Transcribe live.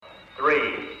3,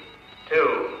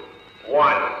 2,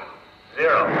 1,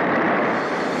 0.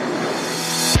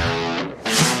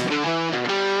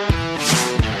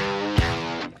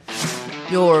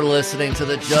 You're listening to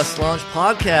the Just Launch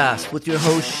Podcast with your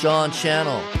host, Sean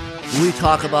Channel. We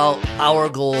talk about our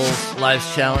goals,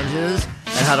 life's challenges,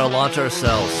 and how to launch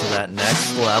ourselves to that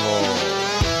next level.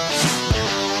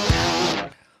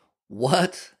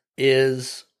 What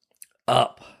is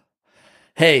up?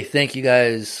 Hey, thank you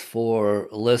guys for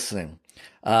listening.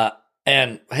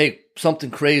 And hey, something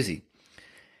crazy.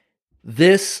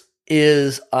 This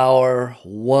is our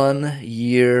 1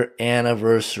 year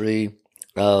anniversary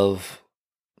of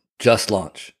Just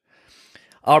Launch.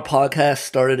 Our podcast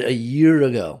started a year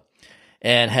ago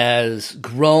and has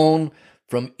grown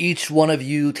from each one of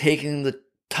you taking the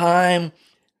time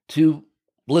to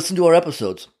listen to our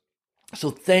episodes.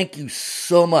 So thank you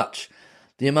so much.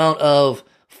 The amount of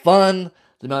fun,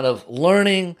 the amount of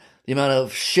learning, the amount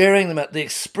of sharing, the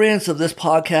experience of this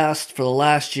podcast for the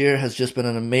last year has just been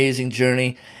an amazing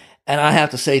journey. And I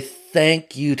have to say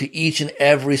thank you to each and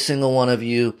every single one of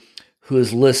you who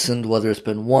has listened, whether it's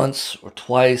been once or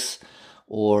twice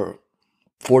or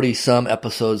 40-some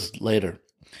episodes later.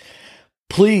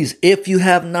 Please, if you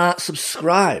have not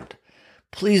subscribed,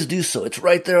 please do so. It's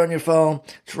right there on your phone.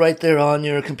 It's right there on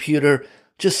your computer.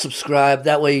 Just subscribe.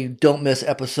 That way you don't miss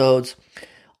episodes.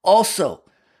 Also,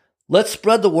 let's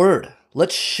spread the word.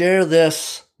 Let's share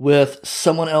this with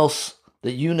someone else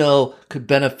that you know could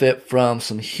benefit from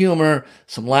some humor,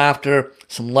 some laughter,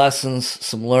 some lessons,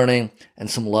 some learning, and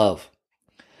some love.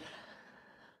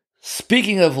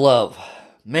 Speaking of love,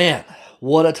 man,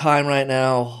 what a time right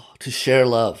now to share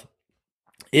love.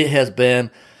 It has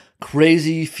been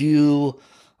crazy few,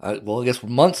 I guess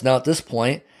months now at this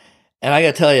point, and I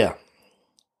gotta tell you,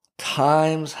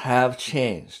 times have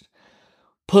changed.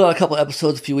 Put out a couple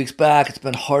episodes a few weeks back. It's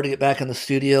been hard to get back in the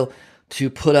studio to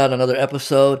put out another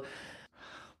episode.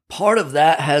 Part of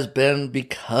that has been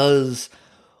because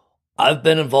I've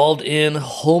been involved in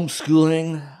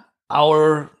homeschooling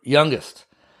our youngest.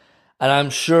 And I'm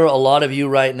sure a lot of you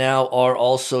right now are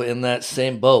also in that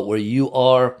same boat where you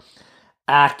are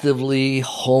actively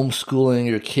homeschooling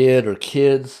your kid or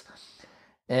kids.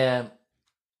 And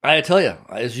I tell you,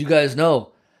 as you guys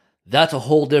know, that's a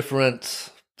whole different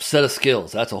set of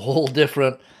skills. That's a whole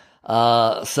different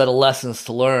set of lessons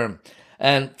to learn.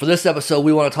 And for this episode,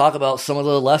 we want to talk about some of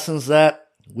the lessons that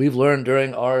we've learned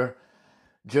during our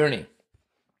journey.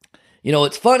 You know,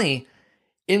 it's funny,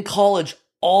 in college,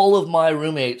 all of my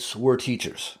roommates were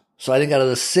teachers. So I think out of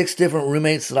the 6 different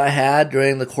roommates that I had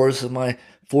during the course of my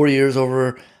 4 years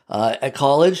over at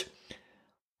college,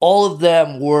 all of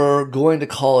them were going to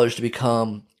college to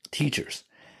become teachers.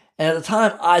 And at the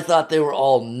time, I thought they were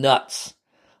all nuts.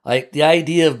 Like, the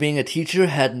idea of being a teacher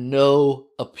had no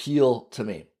appeal to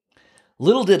me.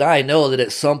 Little did I know that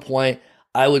at some point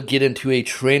I would get into a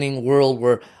training world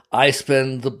where I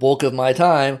spend the bulk of my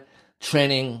time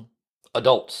training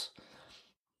adults.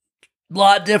 A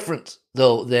lot different,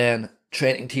 though, than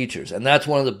training teachers. And that's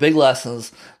one of the big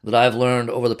lessons that I've learned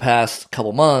over the past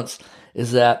couple months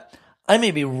is that I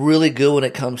may be really good when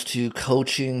it comes to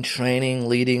coaching, training,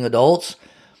 leading adults,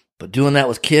 but doing that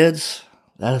with kids,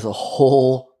 that is a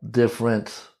whole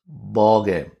different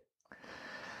ballgame.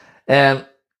 And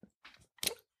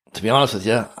to be honest with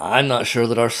you, I'm not sure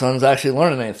that our son's actually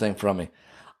learning anything from me.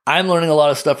 I'm learning a lot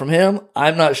of stuff from him.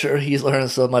 I'm not sure he's learning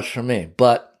so much from me,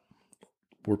 but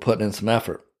we're putting in some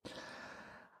effort.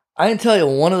 I can tell you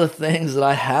one of the things that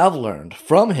I have learned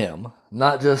from him,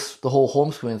 not just the whole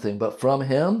homeschooling thing, but from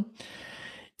him,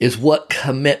 is what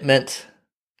commitment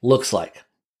looks like.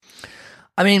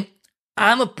 I mean,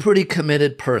 I'm a pretty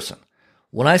committed person.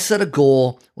 When I set a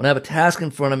goal, when I have a task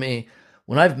in front of me,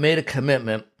 when I've made a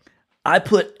commitment, I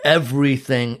put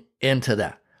everything into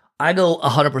that. I go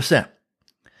 100%.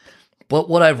 But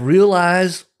what I've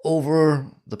realized over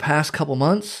the past couple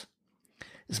months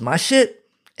is my shit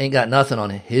ain't got nothing on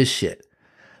his shit.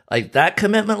 Like, that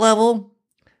commitment level,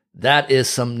 that is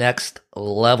some next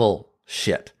level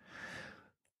shit.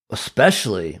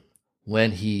 Especially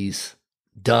when he's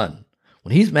done.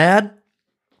 When he's mad,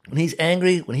 when he's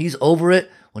angry, when he's over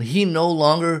it, when he no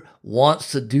longer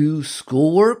wants to do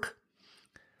schoolwork,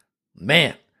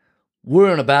 man,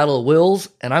 we're in a battle of wills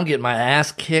and I'm getting my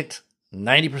ass kicked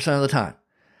 90% of the time.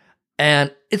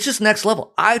 And it's just next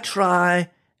level. I try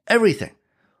everything.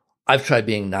 I've tried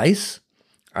being nice.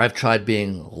 I've tried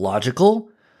being logical,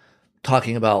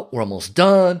 talking about we're almost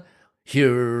done.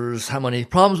 Here's how many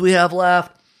problems we have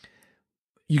left.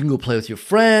 You can go play with your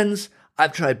friends.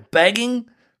 I've tried begging,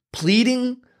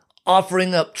 pleading,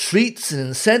 offering up treats and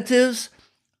incentives.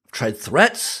 I've tried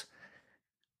threats.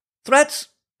 Threats?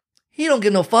 He don't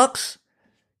give no fucks.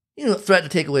 You can threaten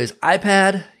to take away his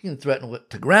iPad. You can threaten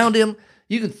to ground him.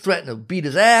 You can threaten to beat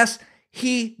his ass.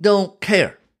 He don't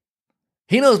care.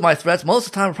 He knows my threats most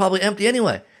of the time are probably empty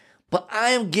anyway. But I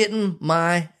am getting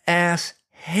my ass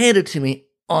handed to me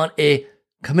on a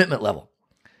commitment level.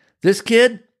 This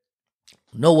kid,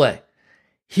 no way.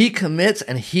 He commits,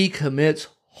 and he commits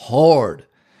hard.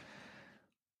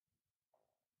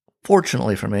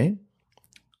 Fortunately for me,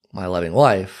 my loving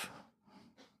wife,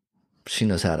 she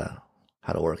knows how to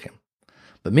work him.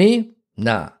 But me,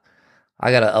 nah.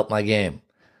 I got to up my game.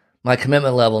 My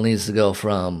commitment level needs to go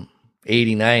from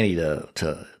 80, 90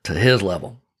 to his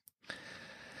level.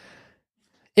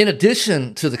 In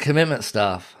addition to the commitment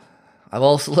stuff, I've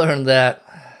also learned that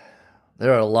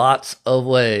there are lots of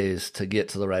ways to get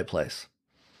to the right place.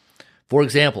 For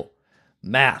example,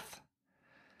 math.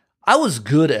 I was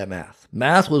good at math.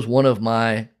 Math was one of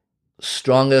my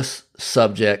strongest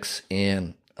subjects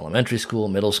in elementary school,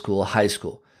 middle school, high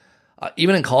school,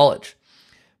 even in college.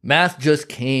 Math just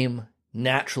came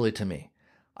naturally to me.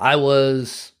 I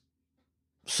was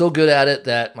so good at it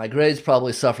that my grades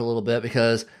probably suffered a little bit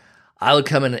because I would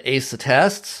come in and ace the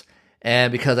tests,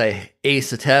 and because I aced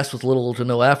the test with little to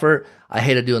no effort, I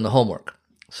hated doing the homework.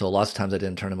 So lots of times I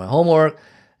didn't turn in my homework,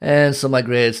 and so my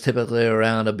grades typically are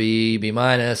around a B, B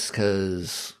minus,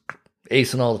 because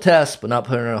acing all the tests but not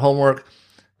putting in homework,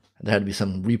 there had to be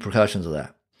some repercussions of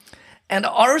that. And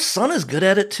our son is good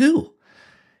at it too.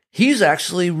 He's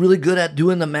actually really good at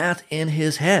doing the math in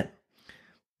his head.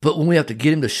 But when we have to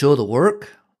get him to show the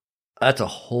work, that's a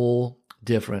whole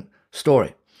different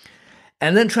story.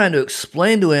 And then trying to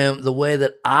explain to him the way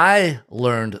that I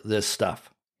learned this stuff.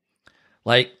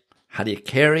 Like, how do you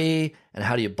carry and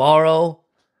how do you borrow?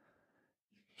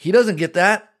 He doesn't get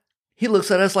that. He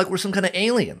looks at us like we're some kind of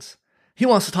aliens. He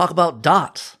wants to talk about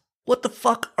dots. What the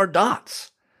fuck are dots?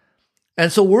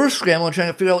 And so we're scrambling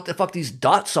trying to figure out what the fuck these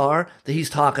dots are that he's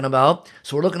talking about.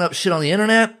 So we're looking up shit on the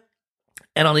internet.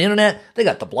 And on the internet, they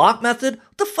got the block method.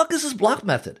 What the fuck is this block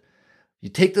method? You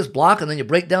take this block and then you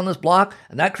break down this block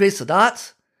and that creates the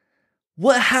dots?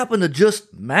 What happened to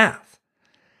just math?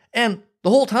 And the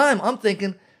whole time I'm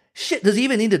thinking, shit, does he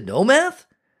even need to know math?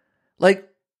 Like,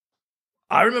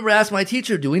 I remember asking my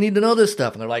teacher, do we need to know this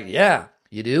stuff? And they're like, yeah,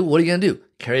 you do. What are you going to do?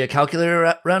 Carry a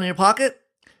calculator around in your pocket?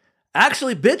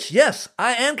 Actually, bitch, yes,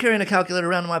 I am carrying a calculator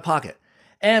around in my pocket.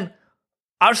 And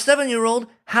our 7-year-old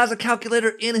has a calculator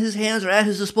in his hands or at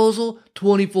his disposal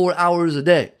 24 hours a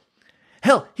day.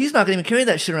 Hell, he's not going to even carry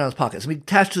that shit around his pocket. It's going to be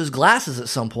attached to his glasses at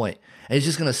some point. And he's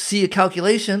just going to see a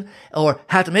calculation or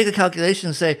have to make a calculation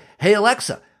and say, hey,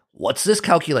 Alexa, what's this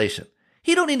calculation?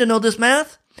 He don't need to know this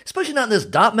math, especially not in this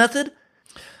dot method.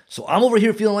 So I'm over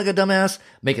here feeling like a dumbass,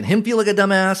 making him feel like a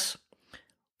dumbass.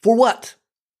 For what?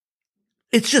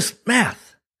 It's just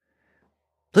math.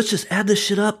 Let's just add this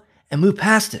shit up and move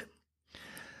past it.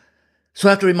 So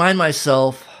I have to remind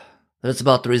myself that it's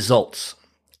about the results.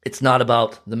 It's not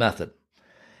about the method.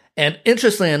 And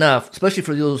interestingly enough, especially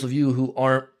for those of you who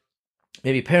aren't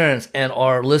maybe parents and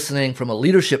are listening from a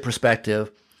leadership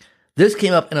perspective, this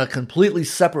came up in a completely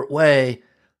separate way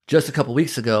just a couple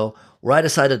weeks ago, where I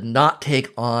decided not take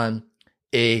on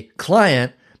a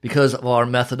client because of our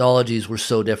methodologies were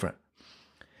so different.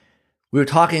 We were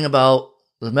talking about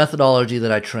the methodology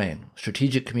that I train,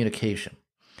 strategic communication.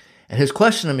 And his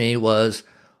question to me was,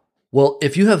 well,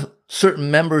 if you have certain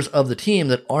members of the team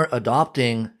that aren't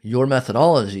adopting your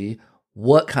methodology,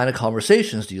 what kind of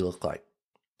conversations do you look like?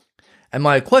 And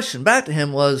my question back to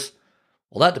him was,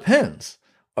 well, that depends.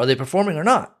 Are they performing or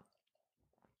not?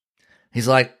 He's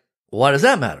like, why does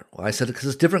that matter? Well, I said, because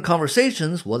it's different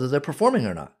conversations, whether they're performing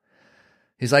or not.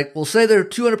 He's like, well, say they're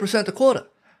 200% to quota.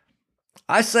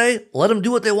 I say, let them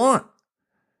do what they want.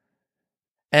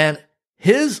 And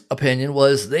his opinion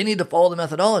was they need to follow the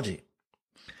methodology.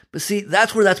 But see,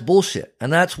 that's where that's bullshit.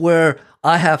 And that's where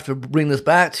I have to bring this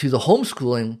back to the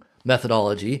homeschooling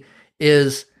methodology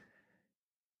is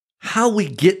how we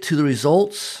get to the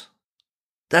results.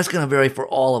 That's going to vary for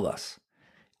all of us.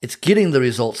 It's getting the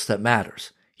results that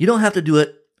matters. You don't have to do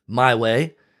it my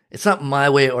way. It's not my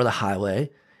way or the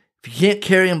highway. If you can't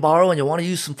carry and borrow and you want to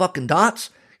use some fucking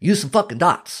dots, use some fucking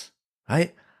dots,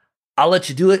 right? I'll let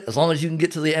you do it as long as you can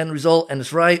get to the end result and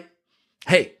it's right.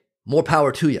 Hey, more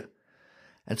power to you.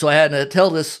 And so I had to tell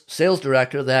this sales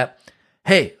director that,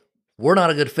 hey, we're not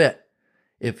a good fit.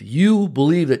 If you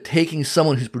believe that taking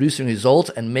someone who's producing results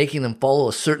and making them follow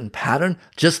a certain pattern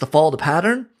just to follow the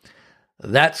pattern,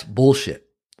 that's bullshit.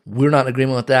 We're not in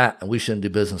agreement with that, and we shouldn't do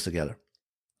business together.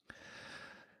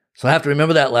 So I have to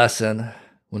remember that lesson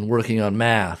when working on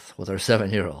math with our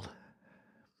 7-year-old.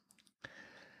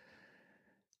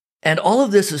 And all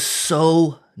of this is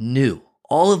so new.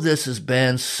 All of this has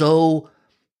been so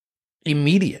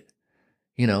immediate.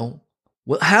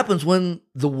 What happens when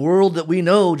the world that we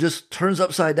know just turns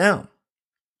upside down?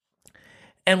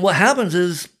 And what happens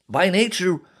is, by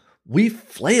nature, we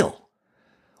flail.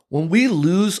 When we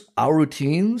lose our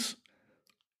routines,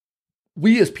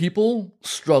 we as people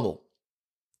struggle.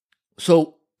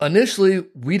 So initially,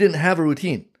 we didn't have a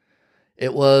routine.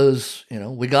 It was,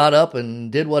 we got up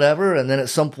and did whatever, and then at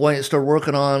some point started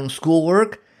working on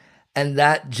schoolwork, and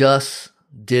that just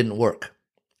didn't work.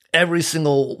 Every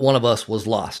single one of us was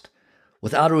lost.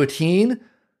 Without a routine,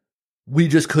 we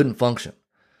just couldn't function.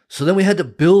 So then we had to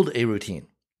build a routine.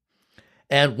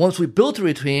 And once we built a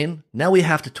routine, now we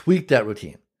have to tweak that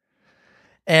routine.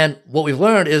 And what we've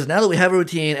learned is now that we have a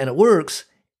routine and it works,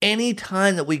 any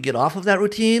time that we get off of that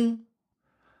routine,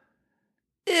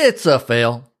 it's a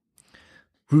fail.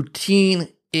 Routine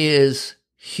is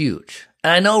huge.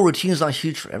 And I know routine is not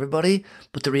huge for everybody,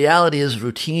 but the reality is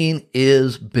routine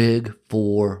is big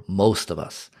for most of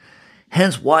us.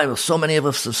 Hence why so many of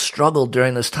us have struggled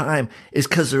during this time is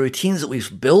because the routines that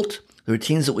we've built, the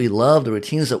routines that we love, the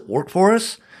routines that work for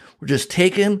us, were just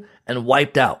taken and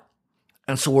wiped out.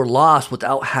 And so we're lost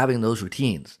without having those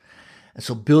routines. And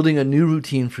so building a new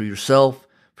routine for yourself,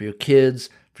 for your kids,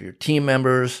 for your team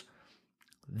members,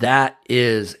 that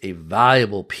is a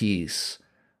valuable piece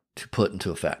to put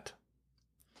into effect.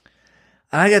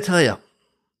 And I gotta tell you,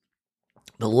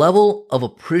 the level of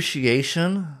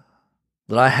appreciation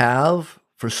that I have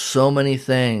for so many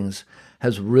things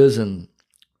has risen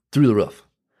through the roof.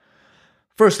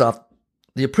 First off,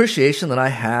 the appreciation that I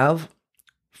have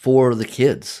for the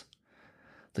kids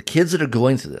that are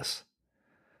going through this.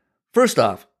 First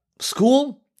off,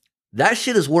 school, that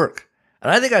shit is work. And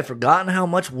I think I've forgotten how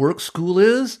much work school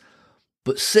is,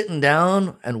 but sitting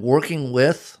down and working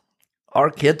with our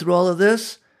kid through all of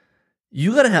this,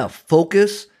 you got to have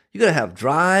focus, you got to have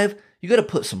drive, you got to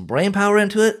put some brain power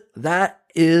into it. That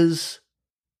is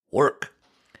work.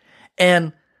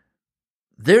 And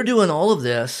they're doing all of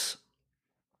this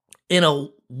in a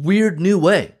weird new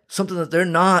way, something that they're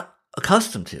not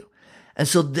accustomed to. And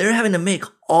so they're having to make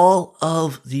all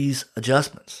of these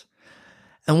adjustments.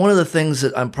 And one of the things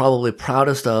that I'm probably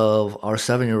proudest of our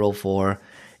 7-year-old for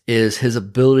is his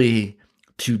ability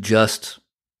to just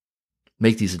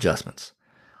make these adjustments.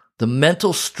 The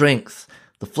mental strength,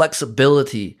 the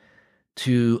flexibility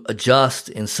to adjust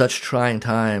in such trying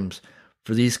times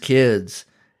for these kids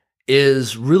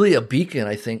is really a beacon,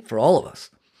 I think, for all of us.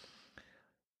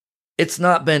 It's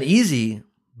not been easy,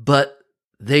 but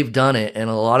they've done it, and in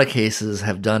a lot of cases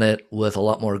have done it with a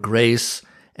lot more grace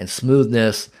and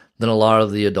smoothness than a lot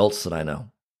of the adults that I know.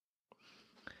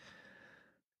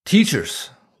 Teachers,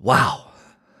 wow.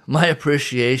 My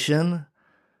appreciation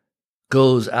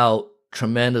goes out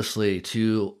tremendously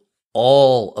to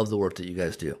all of the work that you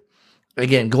guys do.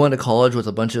 Again, going to college with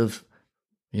a bunch of,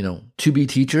 to-be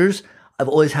teachers, I've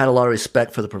always had a lot of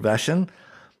respect for the profession,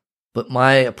 but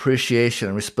my appreciation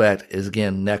and respect is,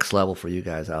 again, next level for you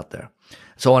guys out there.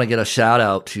 So I want to get a shout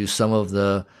out to some of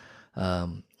the,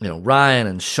 Ryan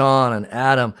and Sean and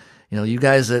Adam, you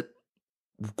guys that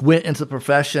went into the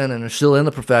profession and are still in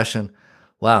the profession.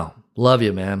 Wow. Love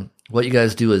you, man. What you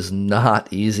guys do is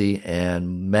not easy,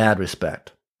 and mad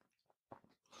respect.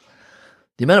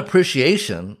 The amount of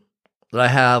appreciation that I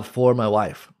have for my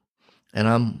wife, and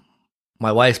I'm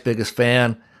my wife's biggest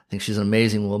fan. I think she's an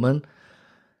amazing woman.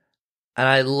 And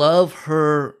I love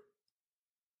her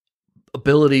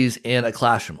abilities in a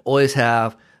classroom, always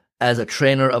have, as a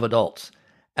trainer of adults.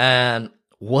 And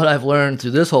what I've learned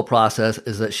through this whole process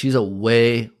is that she's a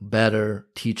way better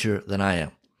teacher than I am.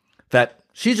 In fact,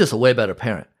 she's just a way better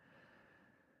parent.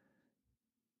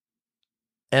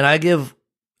 And I give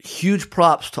huge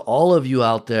props to all of you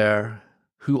out there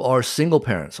who are single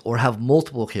parents or have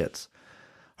multiple kids.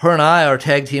 Her and I are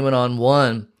tag teaming on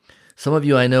one. Some of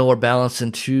you I know are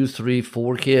balancing 2, 3,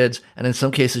 4 kids, and in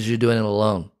some cases you're doing it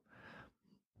alone.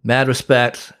 Mad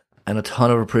respect and a ton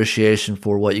of appreciation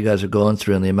for what you guys are going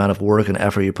through and the amount of work and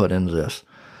effort you put into this.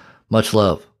 Much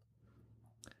love.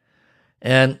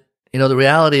 And, the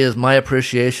reality is my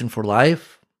appreciation for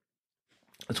life,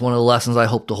 it's one of the lessons I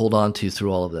hope to hold on to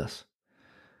through all of this.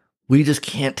 We just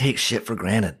can't take shit for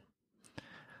granted.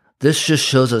 This just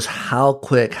shows us how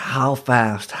quick, how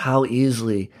fast, how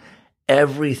easily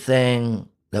everything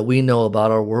that we know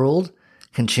about our world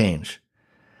can change.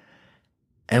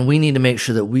 And we need to make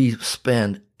sure that we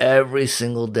spend every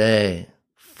single day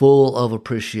full of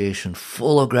appreciation,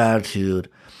 full of gratitude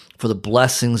for the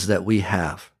blessings that we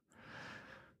have.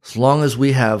 As long as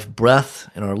we have breath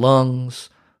in our lungs,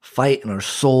 fight in our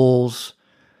souls,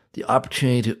 the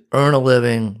opportunity to earn a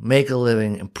living, make a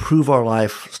living, improve our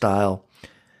lifestyle,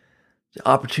 the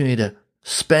opportunity to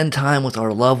spend time with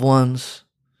our loved ones.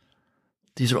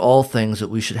 These are all things that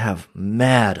we should have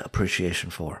mad appreciation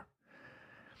for.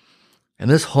 And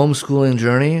this homeschooling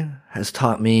journey has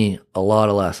taught me a lot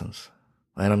of lessons.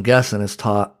 And I'm guessing it's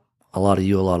taught a lot of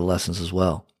you a lot of lessons as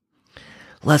well.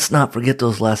 Let's not forget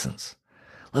those lessons.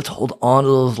 Let's hold on to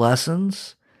those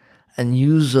lessons and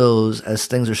use those as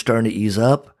things are starting to ease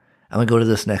up and we go to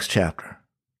this next chapter.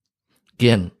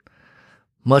 Again,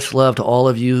 much love to all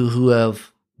of you who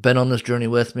have been on this journey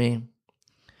with me.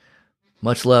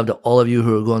 Much love to all of you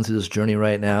who are going through this journey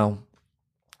right now.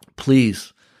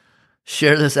 Please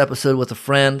share this episode with a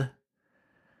friend.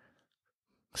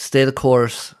 Stay the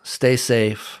course. Stay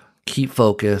safe. Keep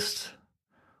focused.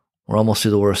 We're almost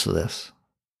through the worst of this.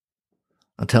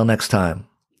 Until next time,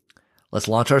 let's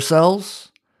launch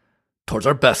ourselves towards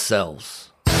our best selves.